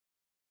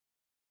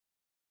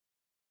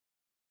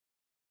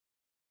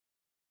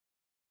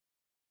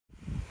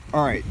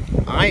All right,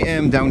 I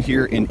am down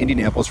here in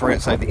Indianapolis, right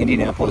outside the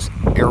Indianapolis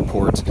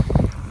Airport.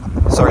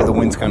 Sorry, the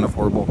wind's kind of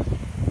horrible.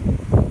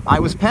 I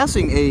was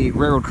passing a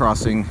railroad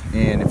crossing,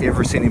 and if you've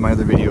ever seen any of my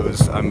other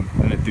videos, I'm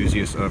an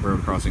enthusiast of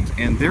railroad crossings,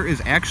 and there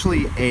is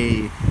actually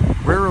a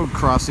railroad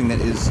crossing that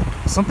is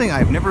something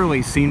I've never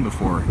really seen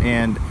before,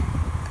 and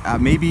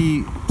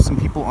maybe some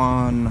people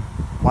on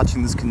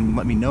watching this can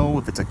let me know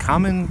if it's a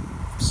common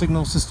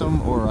signal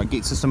system or a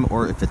gate system,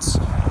 or if it's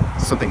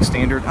something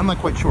standard. I'm not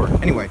quite sure.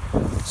 Anyway,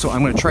 so I'm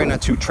going to try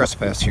not to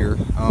trespass here,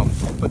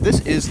 but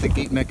this is the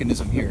gate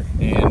mechanism here,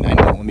 and I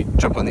know, let me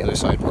jump on the other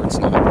side where it's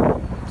not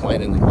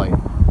blindingly light,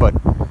 but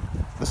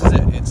this is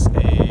it. It's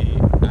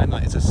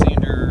a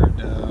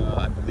standard,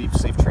 I believe,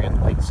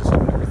 Safetran light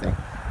system and everything,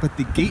 but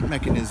the gate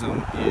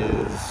mechanism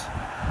is,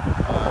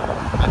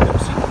 I've never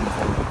seen one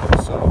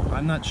before, so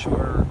I'm not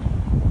sure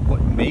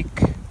what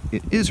make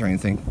it is or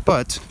anything,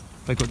 but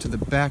if I go to the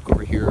back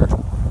over here,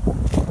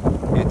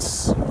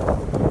 it's,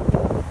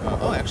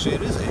 oh, actually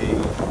it is a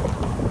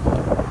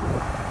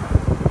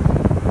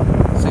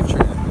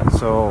Safetran,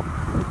 so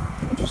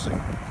interesting.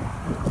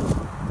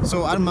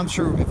 So I'm not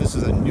sure if this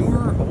is a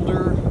newer,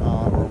 older,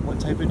 or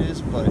what type it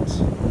is, but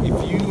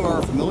if you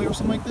are familiar with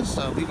something like this,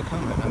 leave a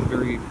comment. I'm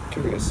very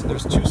curious.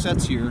 There's two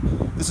sets here.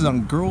 This is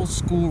on Girls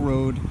School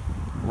Road,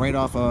 right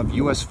off of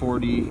US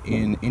 40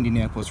 in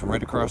Indianapolis,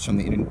 right across from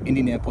the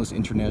Indianapolis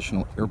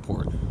International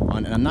Airport.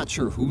 And I'm not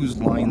sure whose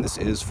line this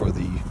is for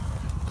the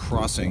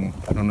crossing.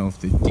 I don't know if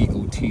the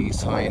DOT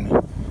sign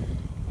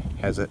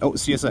has it. Oh,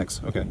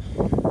 CSX, okay.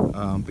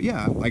 But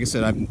yeah, like I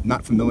said, I'm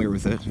not familiar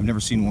with it. I've never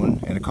seen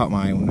one, and it caught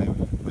my eye when I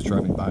was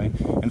driving by.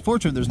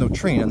 Unfortunately, there's no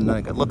train, and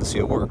I'd love to see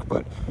it work,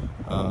 but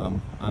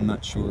I'm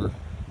not sure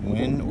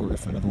when or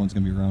if another one's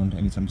going to be around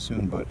anytime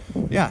soon. But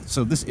yeah,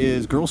 so this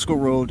is Girls School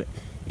Road,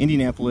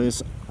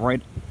 Indianapolis,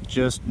 right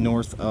just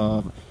north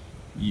of,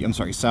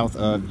 south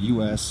of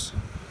US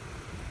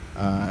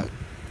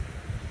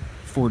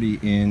 40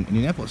 in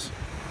Indianapolis.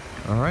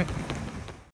 All right.